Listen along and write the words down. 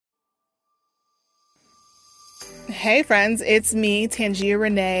Hey friends, it's me, Tangia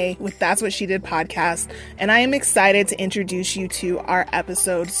Renee, with That's What She Did podcast, and I am excited to introduce you to our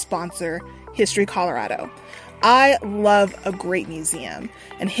episode sponsor, History Colorado. I love a great museum,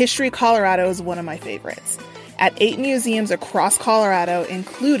 and History Colorado is one of my favorites. At 8 museums across Colorado,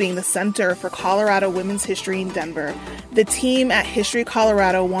 including the Center for Colorado Women's History in Denver, the team at History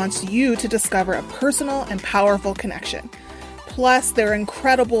Colorado wants you to discover a personal and powerful connection. Plus, their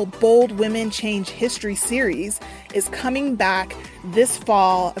incredible Bold Women Change History series is coming back this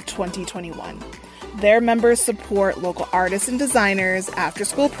fall of 2021. Their members support local artists and designers,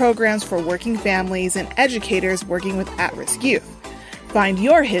 after-school programs for working families, and educators working with at-risk youth. Find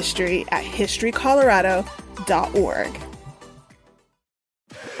your history at historycolorado.org.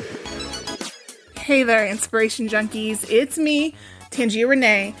 Hey there, Inspiration Junkies. It's me, Tangia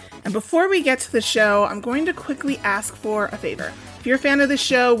Renee. And before we get to the show, I'm going to quickly ask for a favor. If you're a fan of the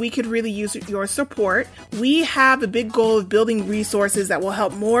show, we could really use your support. We have a big goal of building resources that will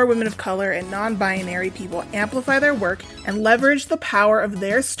help more women of color and non-binary people amplify their work and leverage the power of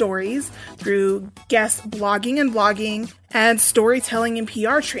their stories through guest blogging and vlogging and storytelling and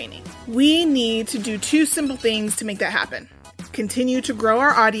PR training. We need to do 2 simple things to make that happen. Continue to grow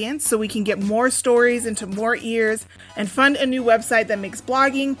our audience so we can get more stories into more ears, and fund a new website that makes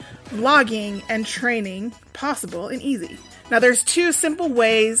blogging, vlogging, and training possible and easy. Now, there's 2 simple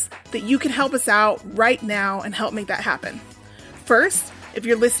ways that you can help us out right now and help make that happen. First, if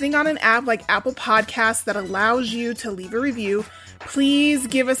you're listening on an app like Apple Podcasts that allows you to leave a review, please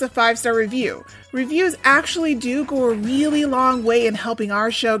give us a 5-star review. Reviews actually do go a really long way in helping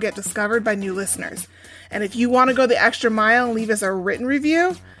our show get discovered by new listeners. And if you want to go the extra mile and leave us a written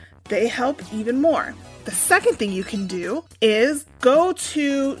review, they help even more. The second thing you can do is go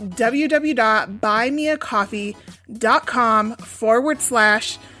to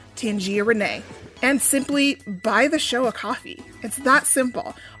www.buymeacoffee.com/Tangia Renee and simply buy the show a coffee. It's that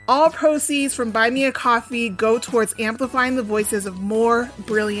simple. All proceeds from Buy Me a Coffee go towards amplifying the voices of more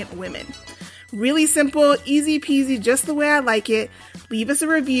brilliant women. Really simple, easy peasy, just the way I like it. Leave us a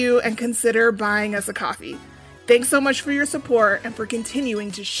review and consider buying us a coffee. Thanks so much for your support and for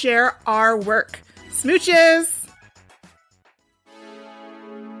continuing to share our work. Smooches!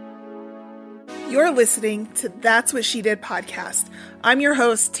 You're listening to That's What She Did podcast. I'm your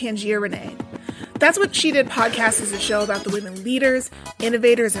host, Tangia Renee. That's What She Did podcast is a show about the women leaders,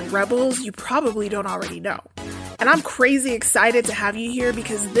 innovators, and rebels you probably don't already know. And I'm crazy excited to have you here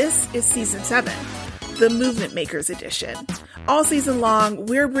because this is season 7, the Movement Makers edition. All season long,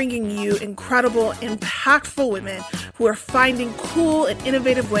 we're bringing you incredible, impactful women who are finding cool and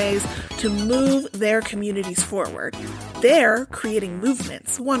innovative ways to move their communities forward. They're creating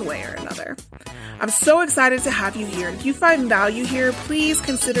movements one way or another. I'm so excited to have you here. If you find value here, please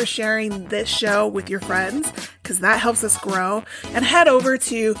consider sharing this show with your friends because that helps us grow. And head over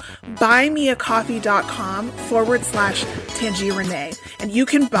to buymeacoffee.com/Tangia Renee and you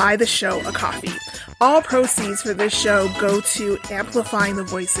can buy the show a coffee. All proceeds for this show go to amplifying the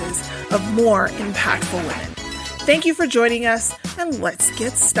voices of more impactful women. Thank you for joining us, and let's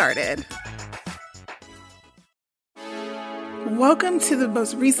get started. Welcome to the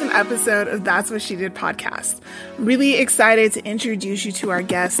most recent episode of That's What She Did podcast. Really excited to introduce you to our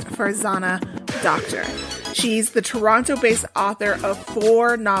guest, Farzana Doctor. She's the Toronto-based author of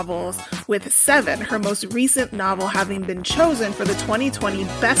 4 novels, with 7, her most recent novel having been chosen for the 2020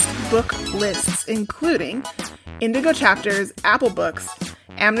 Best Book lists, including Indigo Chapters, Apple Books,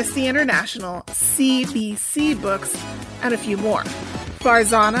 Amnesty International, CBC Books, and a few more.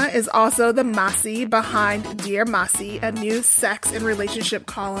 Farzana is also the Masi behind Dear Masi, a new sex and relationship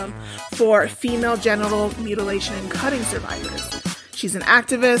column for female genital mutilation and cutting survivors. She's an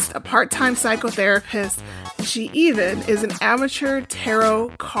activist, a part-time psychotherapist, and she even is an amateur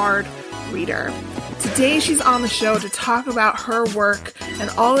tarot card reader. Today she's on the show to talk about her work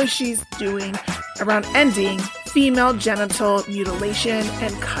and all that she's doing around ending female genital mutilation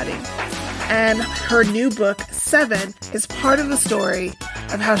and cutting. And her new book, 7, is part of the story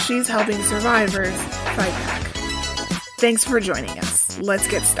of how she's helping survivors fight back. Thanks for joining us. Let's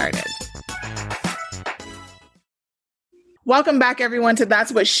get started. Welcome back, everyone, to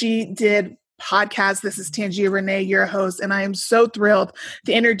That's What She Did podcast. This is Tangia Renee, your host, and I am so thrilled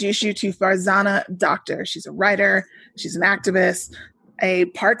to introduce you to Farzana Doctor. She's a writer, she's an activist, a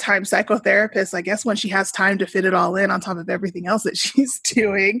part-time psychotherapist, I guess when she has time to fit it all in on top of everything else that she's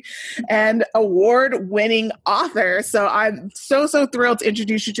doing, and award-winning author. So I'm so thrilled to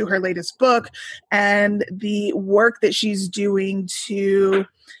introduce you to her latest book and the work that she's doing to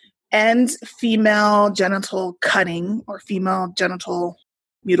end female genital cutting or female genital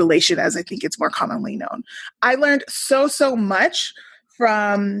mutilation, as I think it's more commonly known. I learned so much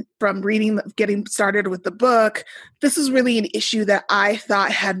from reading, getting started with the book. This is really an issue that I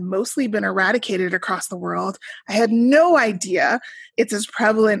thought had mostly been eradicated across the world. I had no idea it's as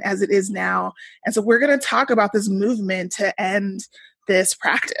prevalent as it is now. And so we're going to talk about this movement to end this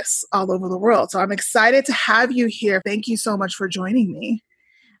practice all over the world. So I'm excited to have you here. Thank you so much for joining me.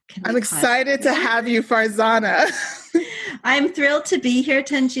 I'm excited to have you, Farzana. I'm thrilled to be here,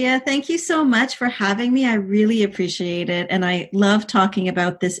 Tangia. Thank you so much for having me. I really appreciate it. And I love talking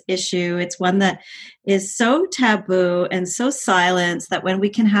about this issue. It's one that is so taboo and so silenced that when we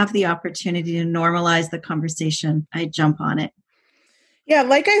can have the opportunity to normalize the conversation, I jump on it. Yeah,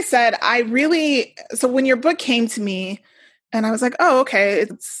 like I said, so when your book came to me, and I was like, oh, okay,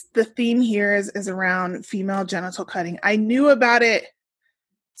 the theme here is around female genital cutting. I knew about it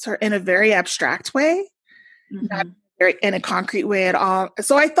sort of in a very abstract way, not very in a concrete way at all.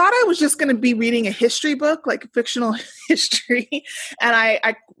 So I thought I was just going to be reading a history book, like fictional history. And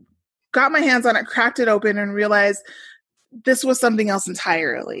I got my hands on it, cracked it open, and realized this was something else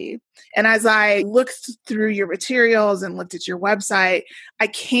entirely. And as I looked through your materials and looked at your website, I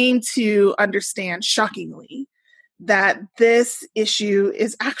came to understand, shockingly, that this issue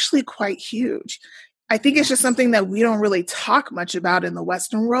is actually quite huge. I think it's just something that we don't really talk much about in the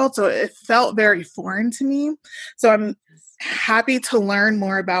Western world. So it felt very foreign to me. So I'm happy to learn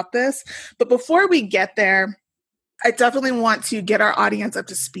more about this. But before we get there, I definitely want to get our audience up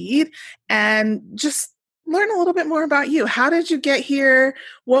to speed and just learn a little bit more about you. How did you get here?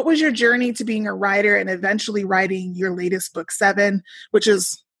 What was your journey to being a writer and eventually writing your latest book, 7, which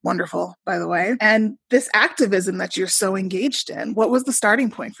is wonderful, by the way. And this activism that you're so engaged in, what was the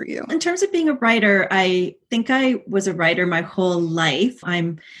starting point for you? In terms of being a writer, I think I was a writer my whole life.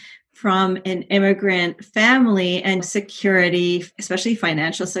 I'm from an immigrant family, and security, especially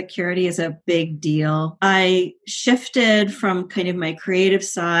financial security, is a big deal. I shifted from kind of my creative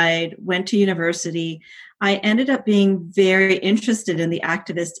side, went to university. I ended up being very interested in the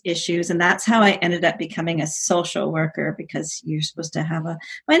activist issues, and that's how I ended up becoming a social worker, because you're supposed to have a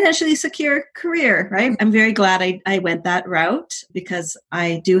financially secure career, right? I'm very glad I went that route, because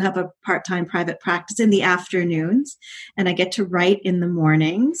I do have a part-time private practice in the afternoons, and I get to write in the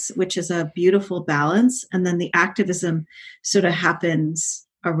mornings, which is a beautiful balance. And then the activism sort of happens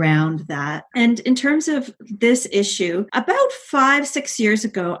around that. And in terms of this issue, about 5-6 years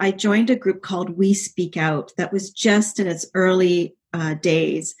ago, I joined a group called We Speak Out that was just in its early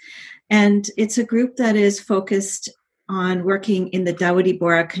days. And it's a group that is focused on working in the Dawoodi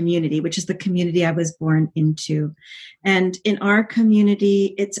Bohra community, which is the community I was born into. And in our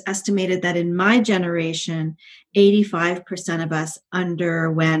community, it's estimated that in my generation, 85% of us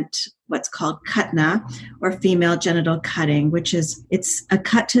underwent what's called khatna, or female genital cutting, which is, it's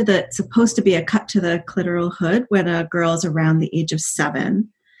supposed to be a cut to the clitoral hood when a girl is around the age of 7.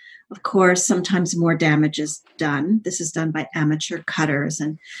 Of course, sometimes more damage is done. This is done by amateur cutters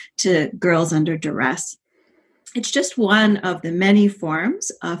and to girls under duress. It's just one of the many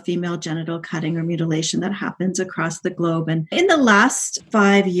forms of female genital cutting or mutilation that happens across the globe. And in the last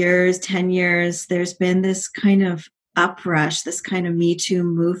 5 years, 10 years, there's been this kind of uprush, this kind of Me Too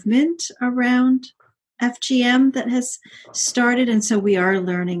movement around FGM that has started. And so we are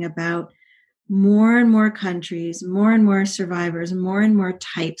learning about more and more countries, more and more survivors, more and more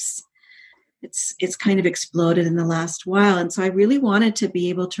types. It's kind of exploded in the last while. And so I really wanted to be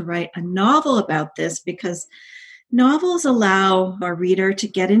able to write a novel about this, because novels allow our reader to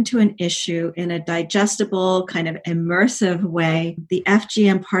get into an issue in a digestible, kind of immersive way. The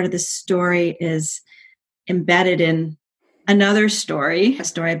FGM part of the story is embedded in another story, a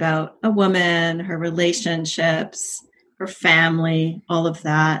story about a woman, her relationships, her family, all of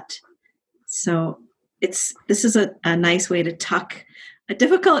that. So this is a nice way to tuck a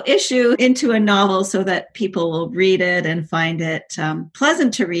difficult issue into a novel so that people will read it and find it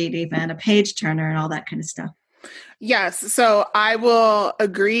pleasant to read, even a page turner and all that kind of stuff. Yes. So I will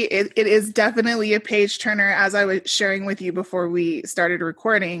agree. It is definitely a page turner. As I was sharing with you before we started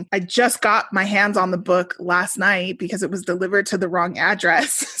recording, I just got my hands on the book last night because it was delivered to the wrong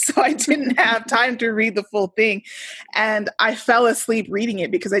address. So I didn't have time to read the full thing. And I fell asleep reading it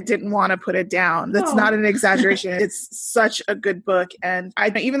because I didn't want to put it down. That's not an exaggeration. It's such a good book. And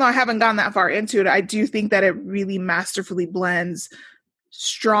even though I haven't gone that far into it, I do think that it really masterfully blends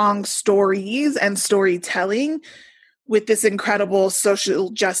strong stories and storytelling with this incredible social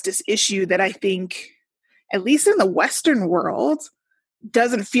justice issue that I think, at least in the Western world,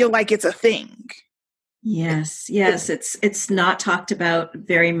 doesn't feel like it's a thing. Yes, yes, it's not talked about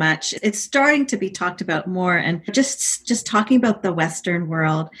very much. It's starting to be talked about more, and just talking about the Western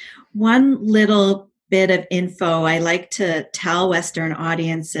world. One little bit of info I like to tell Western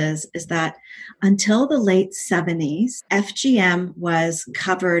audiences is that until the late 70s, FGM was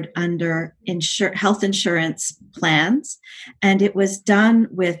covered under health insurance plans, and it was done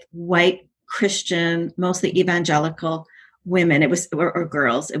with white Christian, mostly evangelical women. It was or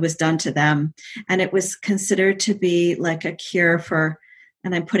girls. It was done to them, and it was considered to be like a cure for,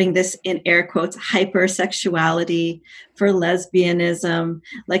 and I'm putting this in air quotes, hypersexuality, for lesbianism.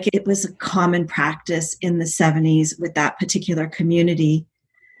 Like it was a common practice in the 70s with that particular community.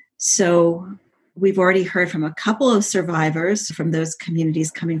 So we've already heard from a couple of survivors from those communities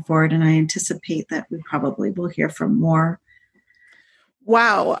coming forward, and I anticipate that we probably will hear from more.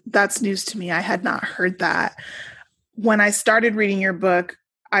 Wow, that's news to me. I had not heard that. When I started reading your book,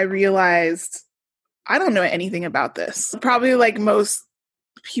 I realized I don't know anything about this. Probably like most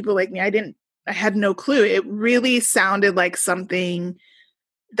people like me, I had no clue. It really sounded like something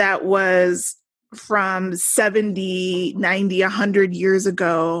that was from 70, 90, 100 years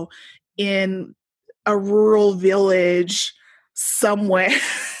ago in a rural village somewhere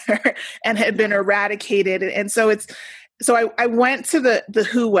and had been eradicated. And so I went to the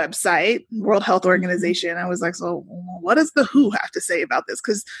WHO website, World Health Organization. I was like, so what does the WHO have to say about this?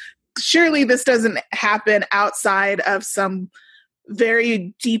 Because surely this doesn't happen outside of some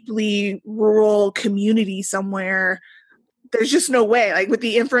very deeply rural community somewhere. There's just no way. Like with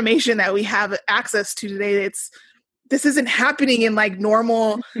the information that we have access to today, this isn't happening in like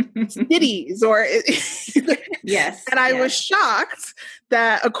normal cities or yes. And I was shocked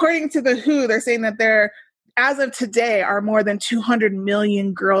that according to the WHO, they're saying that there, as of today, are more than 200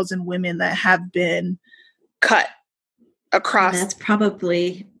 million girls and women that have been cut across. And that's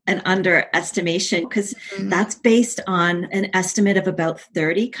probably an underestimation because that's based on an estimate of about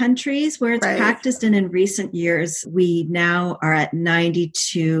 30 countries where it's practiced. And in recent years, we now are at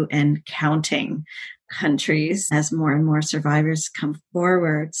 92 and counting countries as more and more survivors come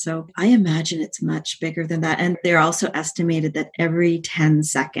forward. So I imagine it's much bigger than that. And they're also estimated that every 10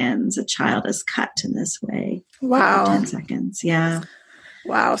 seconds, a child is cut in this way. Wow. Every 10 seconds. Yeah.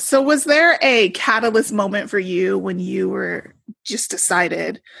 Wow. So was there a catalyst moment for you when you were just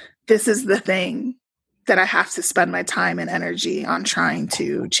decided, this is the thing that I have to spend my time and energy on trying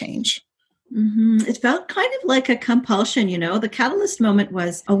to change? Mm-hmm. It felt kind of like a compulsion, The catalyst moment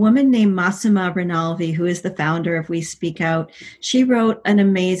was a woman named Massima Rinaldi, who is the founder of We Speak Out. She wrote an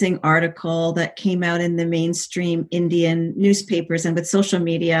amazing article that came out in the mainstream Indian newspapers and with social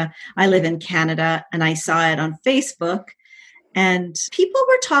media. I live in Canada and I saw it on Facebook. And people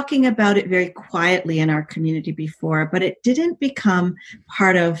were talking about it very quietly in our community before, but it didn't become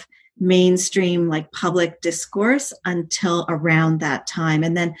part of mainstream like public discourse until around that time.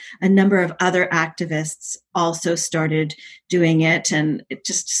 And then a number of other activists also started doing it and it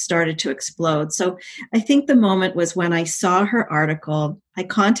just started to explode. So I think the moment was when I saw her article. I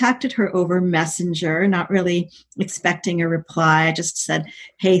contacted her over Messenger, not really expecting a reply. I just said,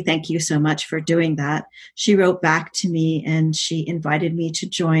 hey, thank you so much for doing that. She wrote back to me and she invited me to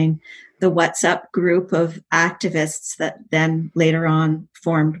join the WhatsApp group of activists that then later on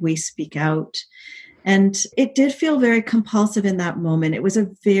formed We Speak Out. And it did feel very compulsive in that moment. It was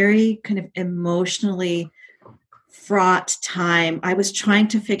a very kind of emotionally fraught time. I was trying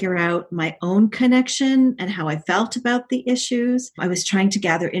to figure out my own connection and how I felt about the issues. I was trying to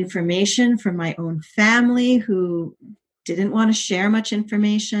gather information from my own family who didn't want to share much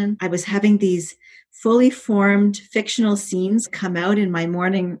information. I was having these fully formed fictional scenes come out in my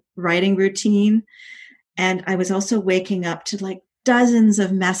morning writing routine. And I was also waking up to like dozens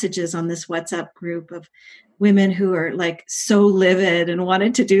of messages on this WhatsApp group of women who are like so livid and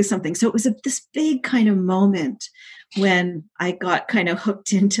wanted to do something. So it was this big kind of moment when I got kind of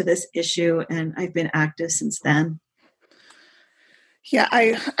hooked into this issue, and I've been active since then. Yeah,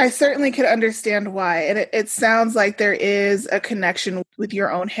 I certainly could understand why. And it sounds like there is a connection with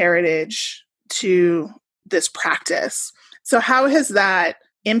your own heritage to this practice. So how has that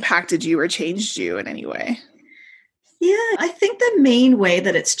impacted you or changed you in any way? Yeah, I think the main way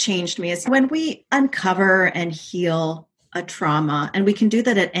that it's changed me is when we uncover and heal a trauma, and we can do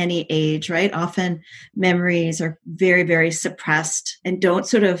that at any age, right? Often memories are very, very suppressed and don't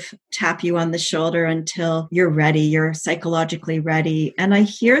sort of tap you on the shoulder until you're ready, you're psychologically ready. And I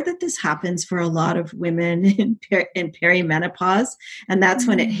hear that this happens for a lot of women in perimenopause, and that's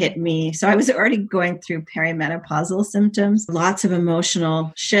when it hit me. So I was already going through perimenopausal symptoms, lots of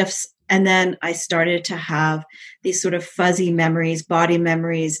emotional shifts. And then I started to have these sort of fuzzy memories, body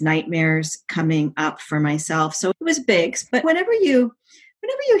memories, nightmares coming up for myself. So it was big. But whenever you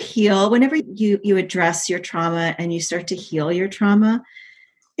heal, whenever you address your trauma and you start to heal your trauma,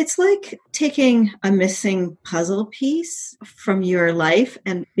 it's like taking a missing puzzle piece from your life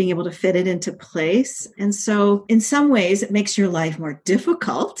and being able to fit it into place. And so in some ways, it makes your life more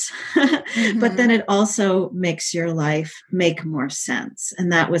difficult, but then it also makes your life make more sense.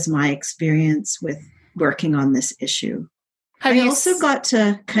 And that was my experience with working on this issue. I also got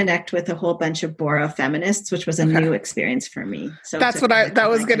to connect with a whole bunch of Bora feminists, which was a new experience for me. So that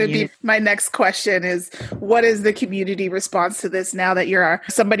was going to be my next question is, what is the community response to this now that you're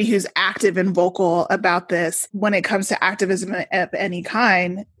somebody who's active and vocal about this? When it comes to activism of any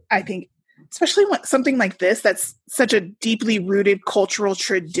kind, I think, especially when something like this, that's such a deeply rooted cultural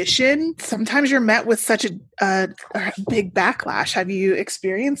tradition, sometimes you're met with such a big backlash. Have you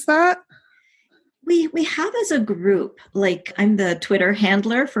experienced that? We have as a group, like I'm the Twitter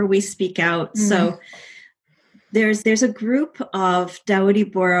handler for We Speak Out. Mm-hmm. So there's a group of Dawoodi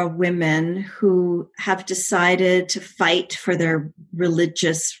Bora women who have decided to fight for their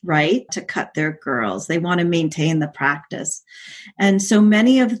religious right to cut their girls. They want to maintain the practice. And so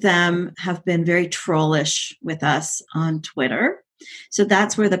many of them have been very trollish with us on Twitter. So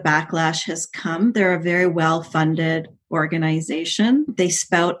that's where the backlash has come. They're a very well-funded organization. They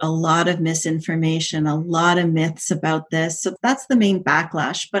spout a lot of misinformation, a lot of myths about this. So that's the main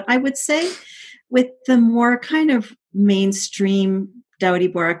backlash. But I would say with the more kind of mainstream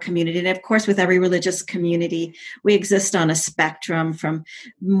Dawoodi Bora community, and of course with every religious community, we exist on a spectrum from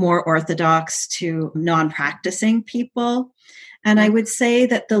more orthodox to non-practicing people. And I would say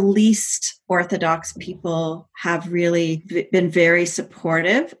that the least Orthodox people have really been very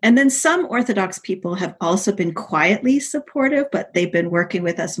supportive. And then some Orthodox people have also been quietly supportive, but they've been working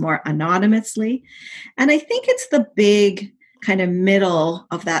with us more anonymously. And I think it's the big kind of middle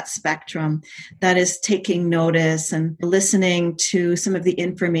of that spectrum that is taking notice and listening to some of the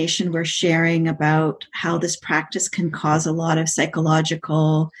information we're sharing about how this practice can cause a lot of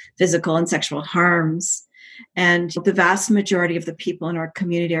psychological, physical, and sexual harms. And the vast majority of the people in our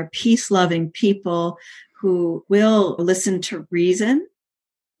community are peace-loving people who will listen to reason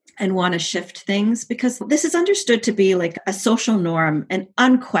and want to shift things, because this is understood to be like a social norm, an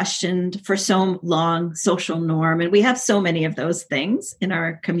unquestioned for so long social norm. And we have so many of those things in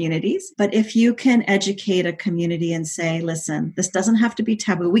our communities. But if you can educate a community and say, listen, this doesn't have to be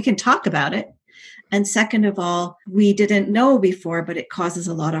taboo, we can talk about it. And second of all, we didn't know before, but it causes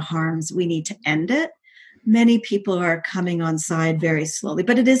a lot of harms. We need to end it. Many people are coming on side very slowly,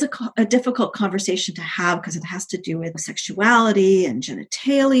 but it is a difficult conversation to have because it has to do with sexuality and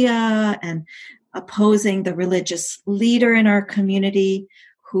genitalia and opposing the religious leader in our community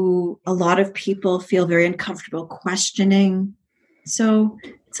who a lot of people feel very uncomfortable questioning. So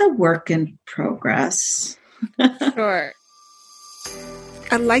it's a work in progress. Sure.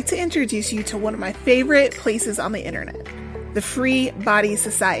 I'd like to introduce you to one of my favorite places on the internet, the Free Body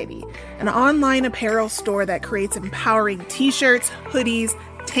Society, an online apparel store that creates empowering t-shirts, hoodies,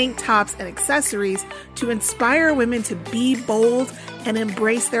 tank tops, and accessories to inspire women to be bold and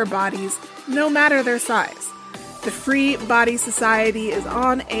embrace their bodies, no matter their size. The Free Body Society is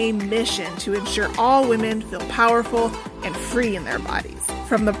on a mission to ensure all women feel powerful and free in their bodies.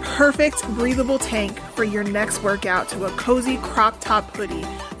 From the perfect breathable tank for your next workout to a cozy crop top hoodie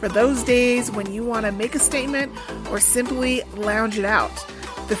for those days when you want to make a statement or simply lounge it out,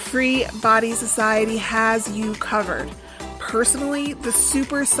 the Free Body Society has you covered. Personally, the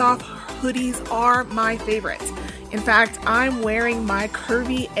super soft hoodies are my favorite. In fact, I'm wearing my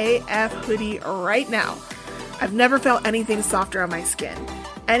Curvy AF hoodie right now. I've never felt anything softer on my skin.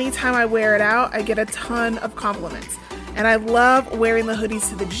 Anytime I wear it out, I get a ton of compliments. And I love wearing the hoodies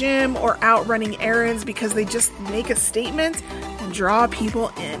to the gym or out running errands because they just make a statement and draw people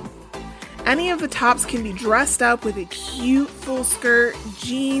in. Any of the tops can be dressed up with a cute full skirt,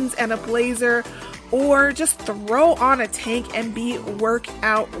 jeans, and a blazer, or just throw on a tank and be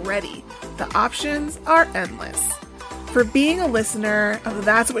workout ready. The options are endless. For being a listener of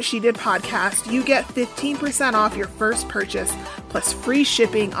That's What She Did podcast, you get 15% off your first purchase plus free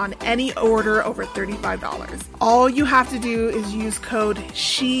shipping on any order over $35. All you have to do is use code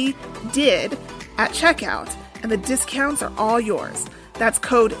SHEDID at checkout, and the discounts are all yours. That's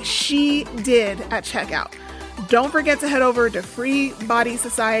code SHEDID at checkout. Don't forget to head over to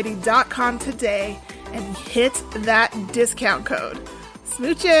freebodysociety.com today and hit that discount code.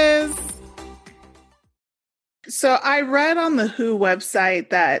 Smooches! So I read on the WHO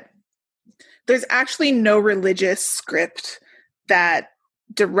website that there's actually no religious script that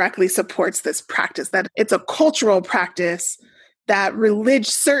directly supports this practice, that it's a cultural practice that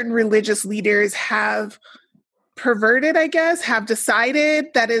certain religious leaders have perverted, I guess, have decided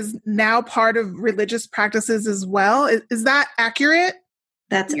that is now part of religious practices as well. Is that accurate?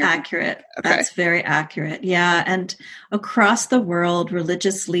 That's accurate. Okay. That's very accurate. Yeah. And across the world,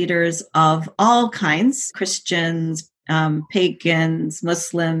 religious leaders of all kinds, Christians, pagans,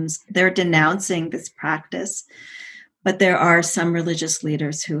 Muslims, they're denouncing this practice. But there are some religious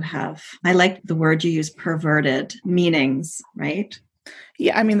leaders who have, I like the word you use, perverted meanings, right?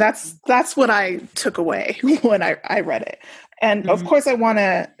 Yeah, I mean, that's what I took away when I read it. And of course, I want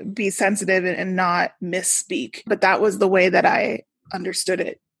to be sensitive and not misspeak, but that was the way that I understood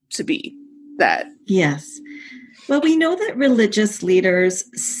it to be. That yes. Well, we know that religious leaders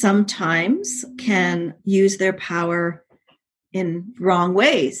sometimes can use their power in wrong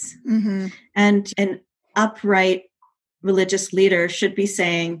ways. Mm-hmm. And an upright religious leader should be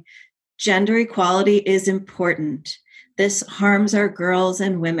saying, gender equality is important. This harms our girls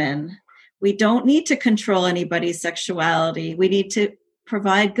and women. We don't need to control anybody's sexuality. We need to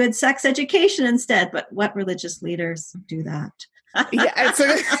provide good sex education instead. But what religious leaders do that? Yeah,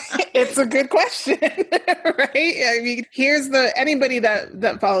 it's a good question, right? I mean, here's anybody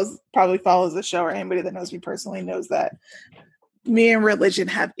that probably follows the show, or anybody that knows me personally knows that me and religion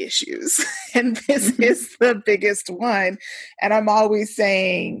have issues, and this is the biggest one. And I'm always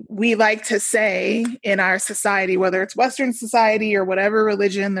saying, we like to say in our society, whether it's Western society or whatever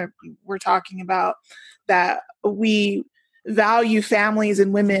religion that we're talking about, that we value families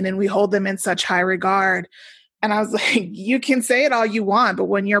and women and we hold them in such high regard. And I was like, you can say it all you want, but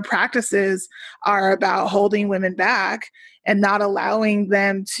when your practices are about holding women back and not allowing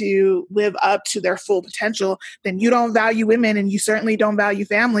them to live up to their full potential, then you don't value women, and you certainly don't value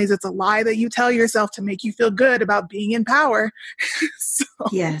families. It's a lie that you tell yourself to make you feel good about being in power. So.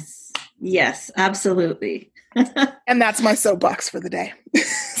 Yes, absolutely. And that's my soapbox for the day.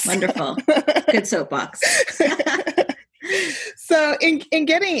 Wonderful. Good soapbox. So in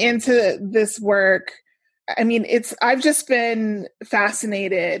getting into this work, I mean, I've just been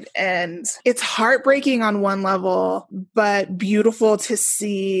fascinated, and it's heartbreaking on one level, but beautiful to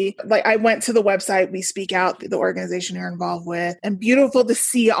see. Like, I went to the website, We Speak Out, the organization you're involved with, and beautiful to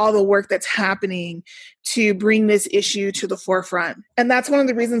see all the work that's happening to bring this issue to the forefront. And that's one of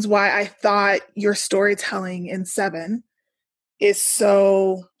the reasons why I thought your storytelling in 7 is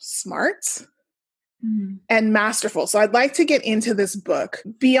so smart and masterful. So I'd like to get into this book.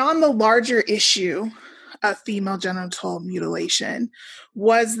 Beyond the larger issue of female genital mutilation,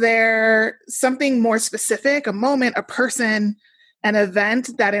 was there something more specific, a moment, a person, an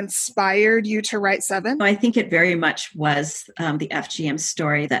event that inspired you to write 7? I think it very much was the FGM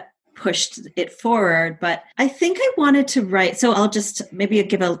story that pushed it forward, but I think I wanted to write, so I'll just maybe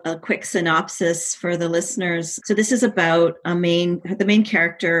give a quick synopsis for the listeners. So this is about the main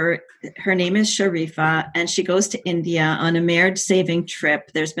character. Her name is Sharifa, and she goes to India on a marriage-saving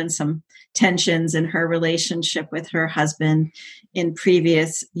trip. There's been some tensions in her relationship with her husband in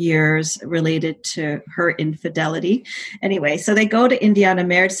previous years related to her infidelity. Anyway, so they go to India on a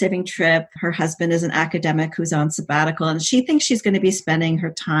marriage-saving trip. Her husband is an academic who's on sabbatical, and she thinks she's going to be spending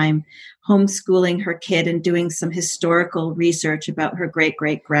her time homeschooling her kid and doing some historical research about her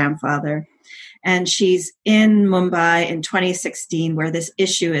great-great-grandfather. And she's in Mumbai in 2016, where this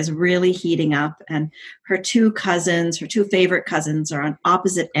issue is really heating up. And her two favorite cousins, are on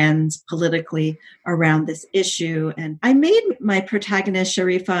opposite ends politically around this issue. And I made my protagonist,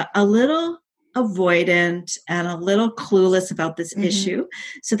 Sharifa, a little avoidant and a little clueless about this issue,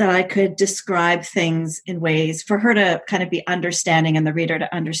 so that I could describe things in ways for her to kind of be understanding and the reader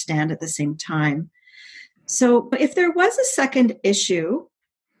to understand at the same time. So if there was a second issue,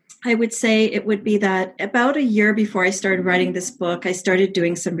 I would say it would be that about a year before I started writing this book, I started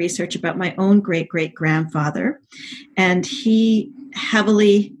doing some research about my own great-great-grandfather, and he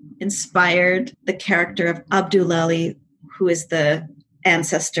heavily inspired the character of Abdullahi, who is the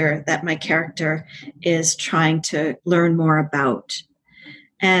ancestor that my character is trying to learn more about.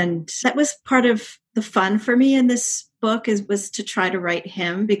 And that was part of the fun for me in this book was to try to write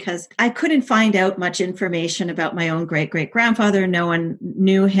him, because I couldn't find out much information about my own great-great-grandfather. No one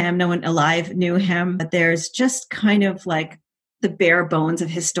knew him. No one alive knew him. But there's just kind of like the bare bones of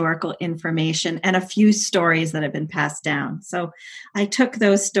historical information and a few stories that have been passed down. So I took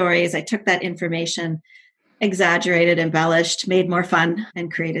those stories, I took that information, exaggerated, embellished, made more fun,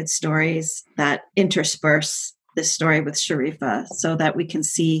 and created stories that intersperse this story with Sharifa so that we can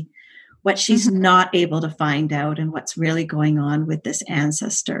see what she's not able to find out and what's really going on with this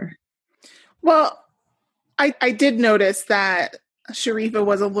ancestor. Well, I did notice that Sharifa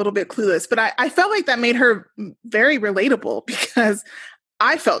was a little bit clueless, but I felt like that made her very relatable because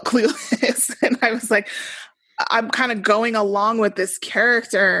I felt clueless. And I was like, I'm kind of going along with this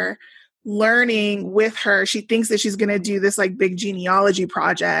character, learning with her. She thinks that she's going to do this like big genealogy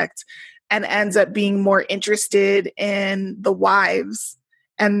project and ends up being more interested in the wives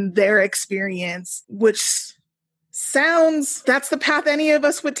and their experience, which sounds, that's the path any of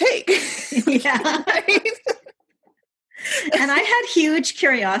us would take. Yeah. Right? And I had huge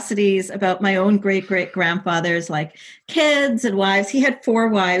curiosities about my own great-great-grandfather's like kids and wives. He had 4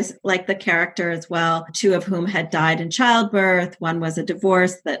 wives, like the character as well, 2 of whom had died in childbirth. One was a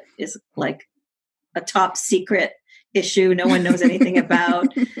divorce that is like a top secret issue no one knows anything about.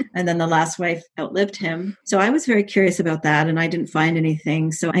 And then the last wife outlived him. So I was very curious about that, and I didn't find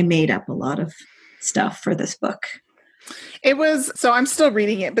anything. So I made up a lot of stuff for this book. It was, so I'm still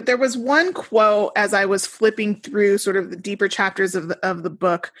reading it, but there was one quote as I was flipping through sort of the deeper chapters of the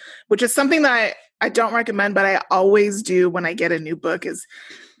book, which is something that I don't recommend, but I always do when I get a new book, is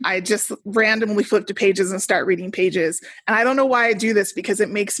I just randomly flip to pages and start reading pages. And I don't know why I do this, because it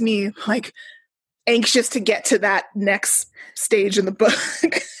makes me like anxious to get to that next stage in the book.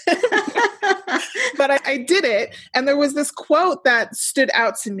 But I did it. And there was this quote that stood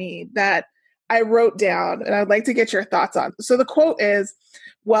out to me that I wrote down, and I'd like to get your thoughts on. So the quote is,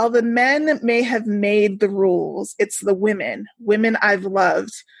 "While the men may have made the rules, it's the women I've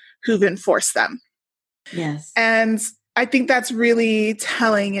loved, who've enforced them." Yes. And I think that's really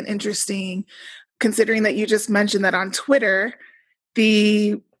telling and interesting, considering that you just mentioned that on Twitter,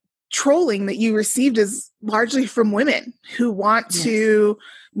 the trolling that you received is largely from women who want to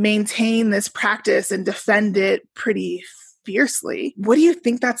maintain this practice and defend it pretty fiercely. What do you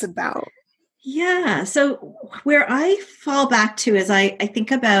think that's about? Yeah. So where I fall back to is I think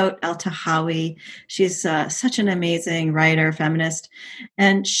about El-Tahawy. She's such an amazing writer, feminist.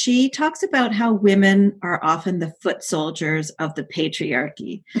 And she talks about how women are often the foot soldiers of the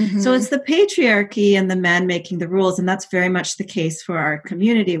patriarchy. Mm-hmm. So it's the patriarchy and the men making the rules. And that's very much the case for our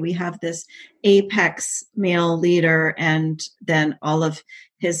community. We have this apex male leader, and then all of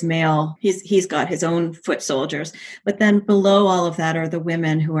his male, he's got his own foot soldiers. But then below all of that are the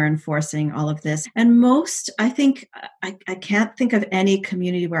women who are enforcing all of this. And most, I think, I can't think of any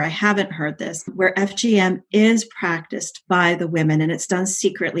community where I haven't heard this, where FGM is practiced by the women, and it's done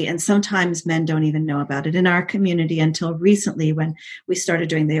secretly. And sometimes men don't even know about it. In our community, until recently, when we started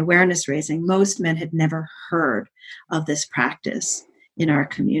doing the awareness raising, most men had never heard of this practice in our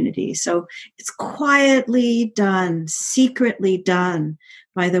community. So it's quietly done, secretly done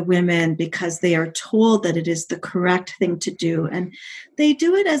by the women, because they are told that it is the correct thing to do. And they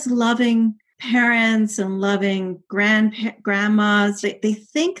do it as loving parents and loving grandmas. They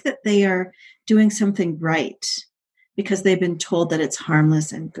think that they are doing something right because they've been told that it's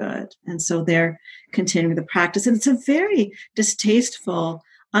harmless and good. And so they're continuing the practice. And it's a very distasteful,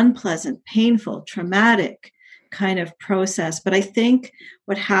 unpleasant, painful, traumatic kind of process. But I think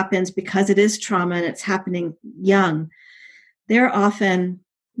what happens, because it is trauma and it's happening young, they're often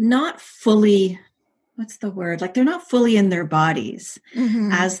not fully, what's the word? Like they're not fully in their bodies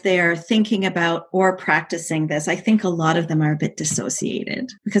as they're thinking about or practicing this. I think a lot of them are a bit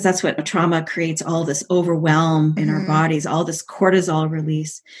dissociated, because that's what trauma creates, all this overwhelm in our bodies, all this cortisol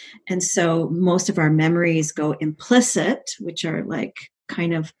release. And so most of our memories go implicit, which are like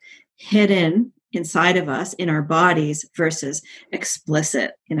kind of hidden inside of us, in our bodies, versus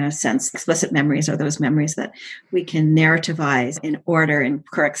explicit, in a sense. Explicit memories are those memories that we can narrativize in order and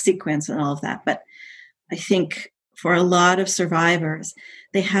correct sequence and all of that. But I think for a lot of survivors,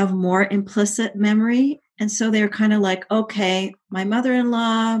 they have more implicit memory. And so they're kind of like, okay, my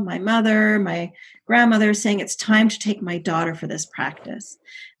mother-in-law, my mother, my grandmother is saying it's time to take my daughter for this practice.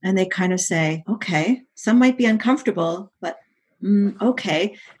 And they kind of say, okay, some might be uncomfortable, but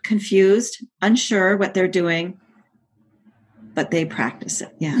okay, confused, unsure what they're doing, but they practice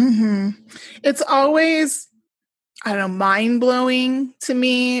it. Yeah. Mm-hmm. It's always, I don't know, mind-blowing to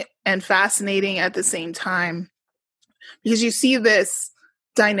me and fascinating at the same time, because you see this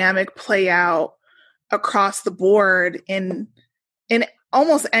dynamic play out across the board in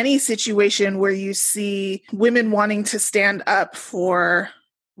almost any situation where you see women wanting to stand up for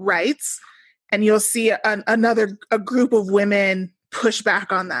rights. And you'll see a group of women push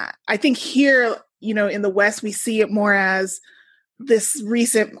back on that. I think here, in the West, we see it more as this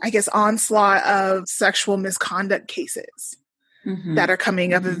recent, I guess, onslaught of sexual misconduct cases that are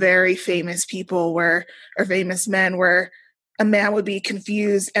coming up of very famous people or famous men, where a man would be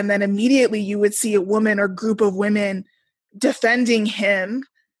confused and then immediately you would see a woman or group of women defending him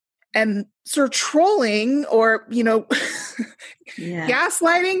and sort of trolling or,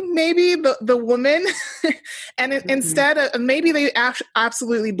 gaslighting maybe the woman. And instead maybe they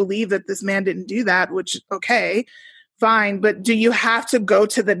absolutely believe that this man didn't do that, which, okay, fine. But do you have to go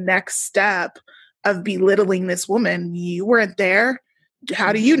to the next step of belittling this woman? You weren't there.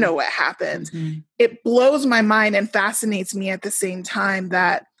 How do you know what happened? It blows my mind and fascinates me at the same time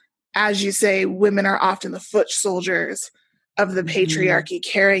that, as you say, women are often the foot soldiers of the patriarchy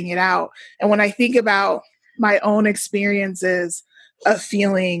carrying it out. And when I think about my own experiences of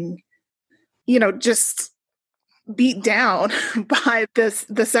feeling, just beat down by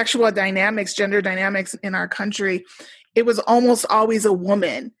the sexual dynamics, gender dynamics in our country, it was almost always a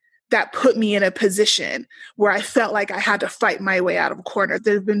woman that put me in a position where I felt like I had to fight my way out of a corner.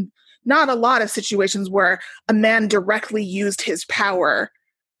 There have been not a lot of situations where a man directly used his power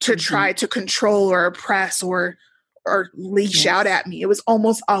to try to control or oppress or leash out at me. It was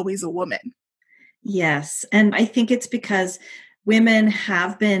almost always a woman. Yes. And I think it's because women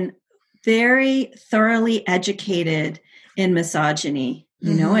have been very thoroughly educated in misogyny,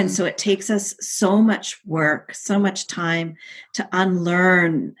 and so it takes us so much work, so much time to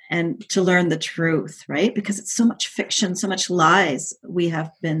unlearn and to learn the truth, right? Because it's so much fiction, so much lies we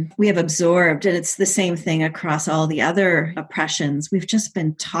have absorbed. And it's the same thing across all the other oppressions. We've just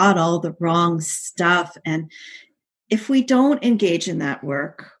been taught all the wrong stuff. And if we don't engage in that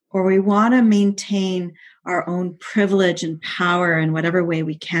work, or we want to maintain our own privilege and power in whatever way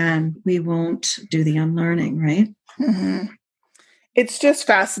we can, we won't do the unlearning, right? It's just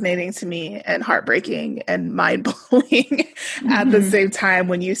fascinating to me and heartbreaking and mind-blowing at the same time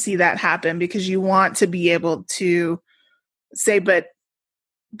when you see that happen, because you want to be able to say, but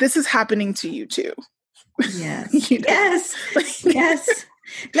this is happening to you too. Yes. Yes.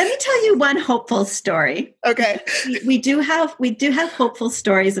 Let me tell you one hopeful story. Okay. We do have hopeful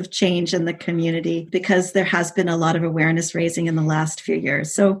stories of change in the community because there has been a lot of awareness raising in the last few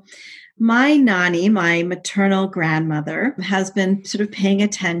years. So my Nani, my maternal grandmother, has been sort of paying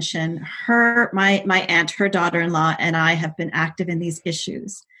attention. My aunt, her daughter-in-law, and I have been active in these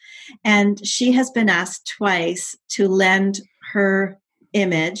issues. And she has been asked twice to lend her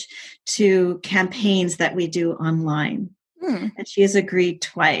image to campaigns that we do online. And she has agreed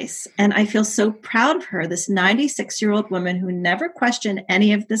twice. And I feel so proud of her, this 96-year-old woman who never questioned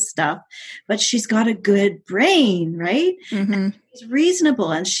any of this stuff, but she's got a good brain, right? And she's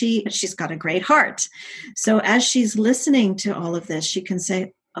reasonable, and she's got a great heart. So as she's listening to all of this, she can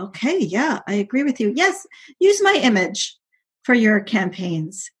say, okay, yeah, I agree with you. Yes, use my image for your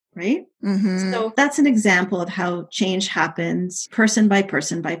campaigns, right? So that's an example of how change happens person by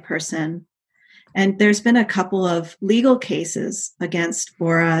person by person. And there's been a couple of legal cases against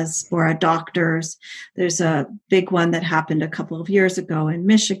Bora doctors. There's a big one that happened a couple of years ago in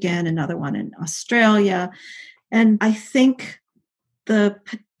Michigan, another one in Australia. And I think the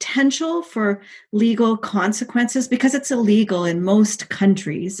potential for legal consequences, because it's illegal in most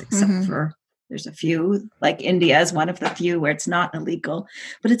countries, except for there's a few, like India is one of the few where it's not illegal,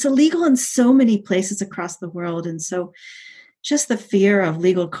 but it's illegal in so many places across the world. And so just the fear of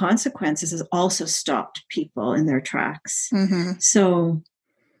legal consequences has also stopped people in their tracks. So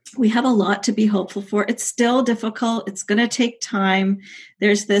we have a lot to be hopeful for. It's still difficult. It's going to take time.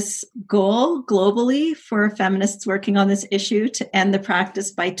 There's this goal globally for feminists working on this issue to end the practice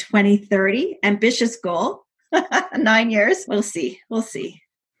by 2030. Ambitious goal. 9 years. We'll see.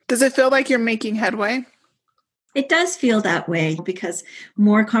 Does it feel like you're making headway? It does feel that way because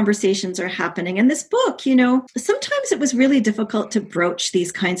more conversations are happening. And this book, sometimes it was really difficult to broach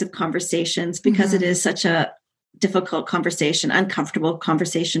these kinds of conversations because it is such a difficult conversation, uncomfortable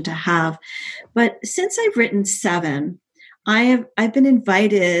conversation to have. But since I've written 7, I've been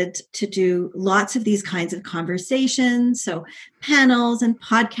invited to do lots of these kinds of conversations. So panels and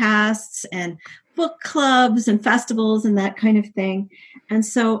podcasts and book clubs and festivals and that kind of thing. And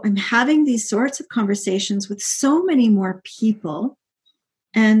so I'm having these sorts of conversations with so many more people.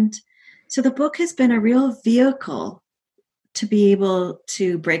 And so the book has been a real vehicle to be able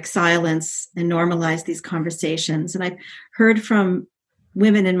to break silence and normalize these conversations. And I've heard from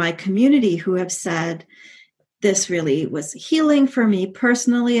women in my community who have said, this really was healing for me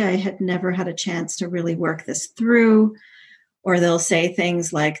personally. I had never had a chance to really work this through. Or they'll say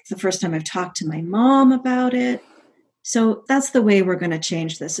things like, the first time I've talked to my mom about it. So that's the way we're going to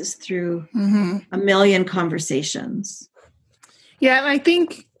change this, is through a million conversations. Yeah, and I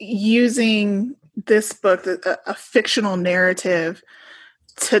think using this book, a fictional narrative,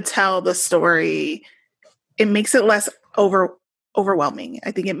 to tell the story, it makes it less overwhelming.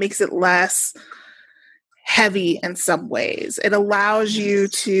 I think it makes it less heavy in some ways. It allows you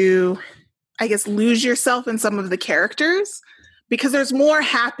to, I guess, lose yourself in some of the characters because there's more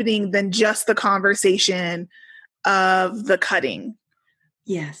happening than just the conversation of the cutting.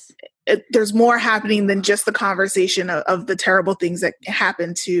 Yes. There's more happening than just the conversation of the terrible things that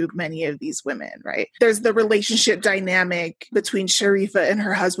happen to many of these women, right? There's the relationship dynamic between Sharifa and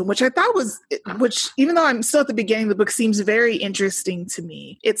her husband, which I thought which even though I'm still at the beginning of the book, seems very interesting to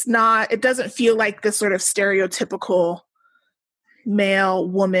me. It doesn't feel like this sort of stereotypical male,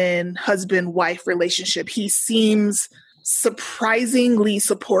 woman, husband, wife relationship. He seems surprisingly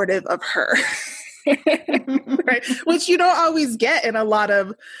supportive of her. Right, which you don't always get in a lot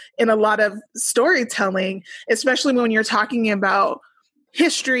of storytelling, especially when you're talking about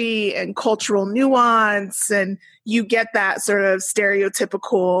history and cultural nuance, and you get that sort of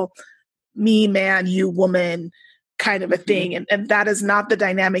stereotypical me man, you woman kind of a thing, and that is not the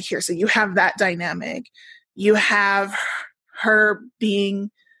dynamic here. So you have that dynamic. You have her being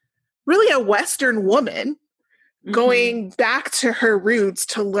really a Western woman, going back to her roots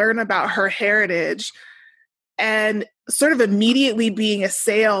to learn about her heritage, and sort of immediately being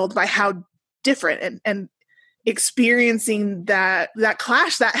assailed by how different and experiencing that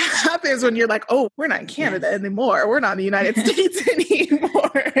clash that happens when you're like, oh, we're not in Canada anymore. We're not in the United States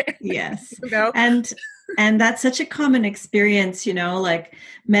anymore. Yes. You know? And that's such a common experience, you know, like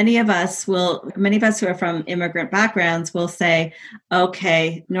many of us who are from immigrant backgrounds will say,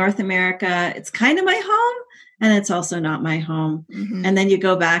 okay, North America, it's kind of my home, and it's also not my home. And then you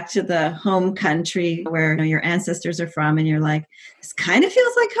go back to the home country where your ancestors are from, and you're like, this kind of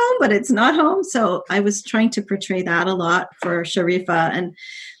feels like home, but it's not home. So I was trying to portray that a lot for Sharifa. And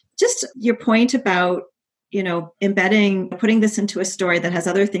just your point about, putting this into a story that has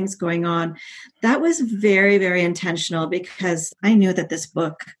other things going on, that was very, very intentional, because I knew that this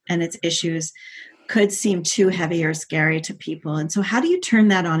book and its issues could seem too heavy or scary to people. And so how do you turn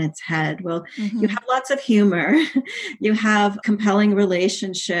that on its head? Well, you have lots of humor, you have compelling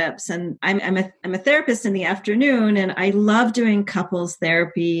relationships. And I'm a therapist in the afternoon, and I love doing couples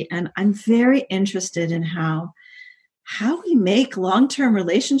therapy. And I'm very interested in how we make long-term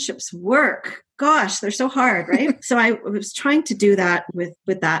relationships work. Gosh, they're so hard, right? So I was trying to do that with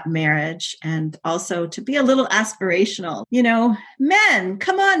that marriage, and also to be a little aspirational. Men,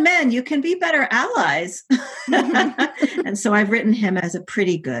 come on, men, you can be better allies. And so I've written him as a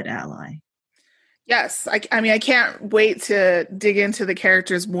pretty good ally. Yes. I mean, I can't wait to dig into the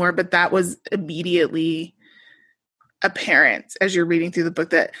characters more, but that was immediately apparent as you're reading through the book,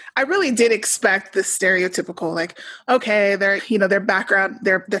 that I really did expect the stereotypical, like, okay, their background,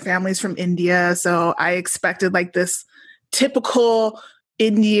 their family's from India. So I expected like this typical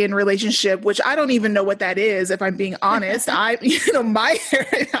Indian relationship, which I don't even know what that is. If I'm being honest, I'm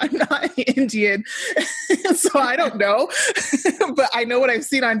not Indian. So I don't know, but I know what I've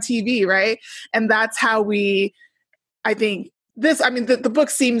seen on TV. Right. And that's how the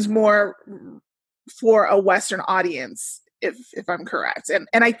book seems more for a Western audience, if I'm correct. And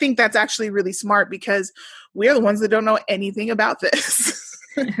I think that's actually really smart, because we're the ones that don't know anything about this.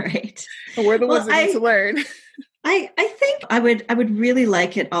 Right. And we're the ones that need to learn. I think I would really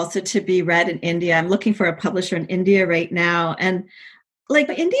like it also to be read in India. I'm looking for a publisher in India right now. And like,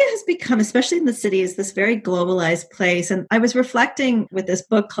 India has become, especially in the cities, this very globalized place. And I was reflecting with this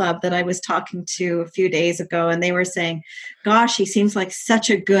book club that I was talking to a few days ago, and they were saying, gosh, he seems like such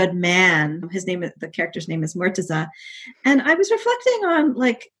a good man. The character's name is Murtaza. And I was reflecting on,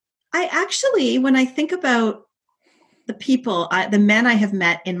 like, I actually, when I think about the people, the men I have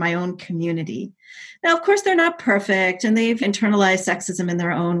met in my own community, now, of course, they're not perfect, and they've internalized sexism in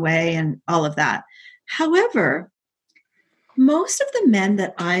their own way and all of that. However, most of the men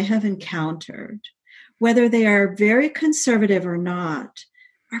that I have encountered, whether they are very conservative or not,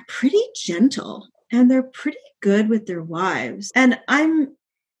 are pretty gentle, and they're pretty good with their wives. And I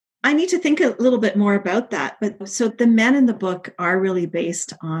need to think a little bit more about that. But so the men in the book are really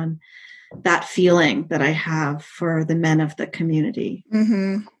based on that feeling that I have for the men of the community.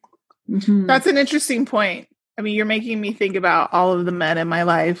 That's an interesting point. I mean, you're making me think about all of the men in my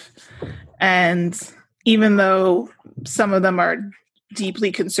life. And even though some of them are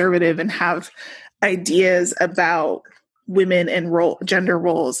deeply conservative and have ideas about women and gender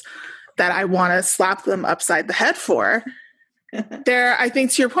roles that I want to slap them upside the head for, I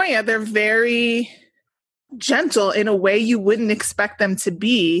think to your point, they're very gentle in a way you wouldn't expect them to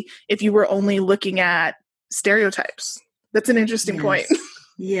be if you were only looking at stereotypes. That's an interesting point.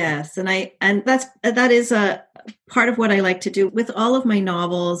 Yes. And that is a part of what I like to do with all of my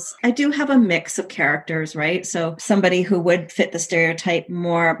novels. I do have a mix of characters, right? So somebody who would fit the stereotype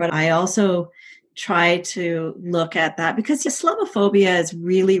more, but I also try to look at that because Islamophobia is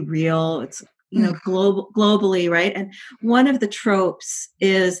really real. It's globally, right? And one of the tropes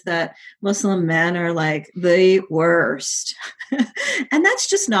is that Muslim men are like the worst. And that's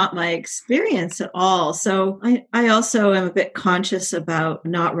just not my experience at all. So I also am a bit conscious about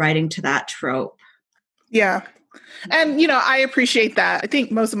not writing to that trope. Yeah. And, I appreciate that. I think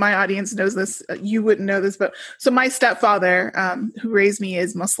most of my audience knows this. You wouldn't know this, but so my stepfather, who raised me,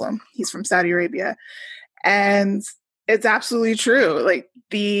 is Muslim. He's from Saudi Arabia. And it's absolutely true. Like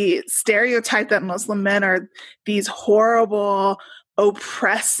the stereotype that Muslim men are these horrible,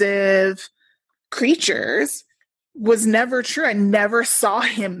 oppressive creatures was never true. I never saw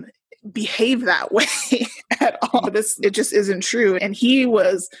him behave that way at all. It just isn't true. And he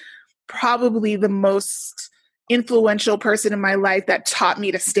was probably the most influential person in my life that taught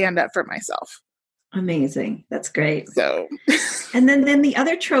me to stand up for myself. Amazing. That's great. So, and then the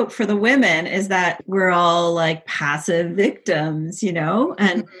other trope for the women is that we're all like passive victims,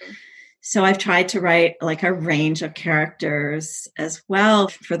 and so I've tried to write like a range of characters as well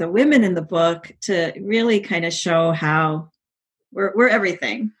for the women in the book to really kind of show how we're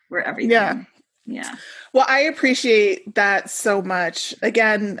everything. We're everything. Yeah. Yeah. Well, I appreciate that so much.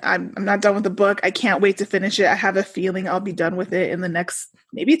 Again, I'm not done with the book. I can't wait to finish it. I have a feeling I'll be done with it in the next,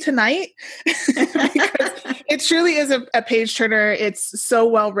 maybe tonight, because it truly is a page turner. It's so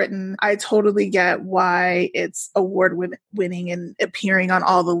well written. I totally get why it's award winning and appearing on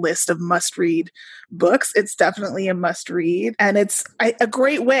all the list of must read books. It's definitely a must read. And it's a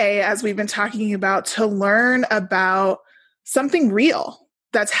great way, as we've been talking about, to learn about something real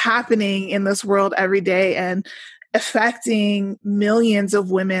that's happening in this world every day and affecting millions of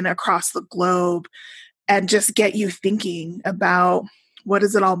women across the globe, and just get you thinking about what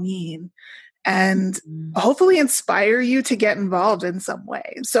does it all mean, and hopefully inspire you to get involved in some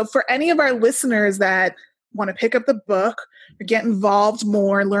way. So for any of our listeners that want to pick up the book or get involved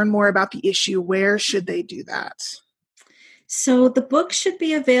more, learn more about the issue, where should they do that? So the book should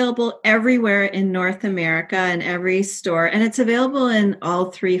be available everywhere in North America in every store, and it's available in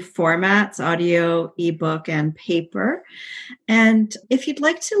all three formats: audio, ebook, and paper. And if you'd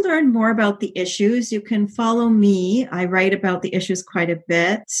like to learn more about the issues, you can follow me. I write about the issues quite a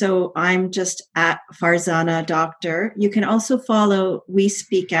bit. So I'm just at Farzana Doctor. You can also follow We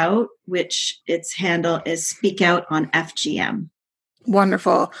Speak Out, which its handle is Speak Out on FGM.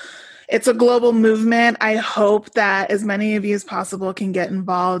 Wonderful. It's a global movement. I hope that as many of you as possible can get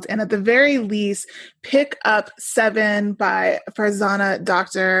involved. And at the very least, pick up 7 by Farzana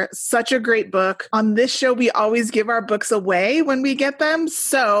Doctor. Such a great book. On this show, we always give our books away when we get them.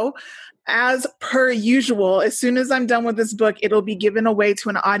 So as per usual, as soon as I'm done with this book, it'll be given away to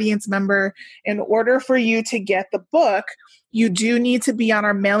an audience member. In order for you to get the book, you do need to be on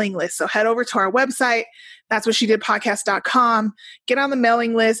our mailing list. So head over to our website, that'swhatshedidpodcast.com, get on the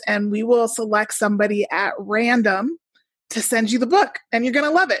mailing list, and we will select somebody at random to send you the book, and you're going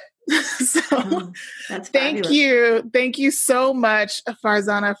to love it. So that's thank you. Thank you so much,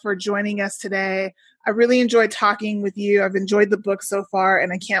 Farzana, for joining us today. I really enjoyed talking with you. I've enjoyed the book so far,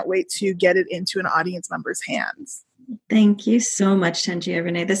 and I can't wait to get it into an audience member's hands. Thank you so much, Tangia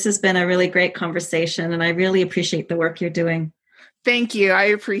Renee. This has been a really great conversation, and I really appreciate the work you're doing. Thank you. I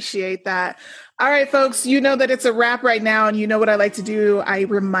appreciate that. All right, folks, you know that it's a wrap right now, and you know what I like to do. I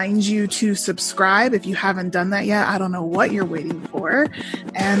remind you to subscribe if you haven't done that yet. I don't know what you're waiting for.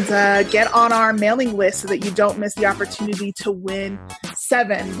 And get on our mailing list so that you don't miss the opportunity to win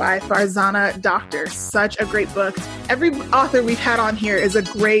 7 by Farzana Doctor. Such a great book. Every author we've had on here is a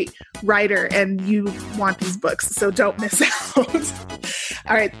great writer, and you want these books, so don't miss out.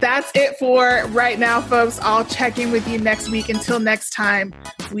 All right, that's it for right now, folks. I'll check in with you next week. Until next time,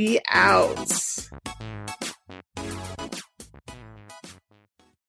 we out.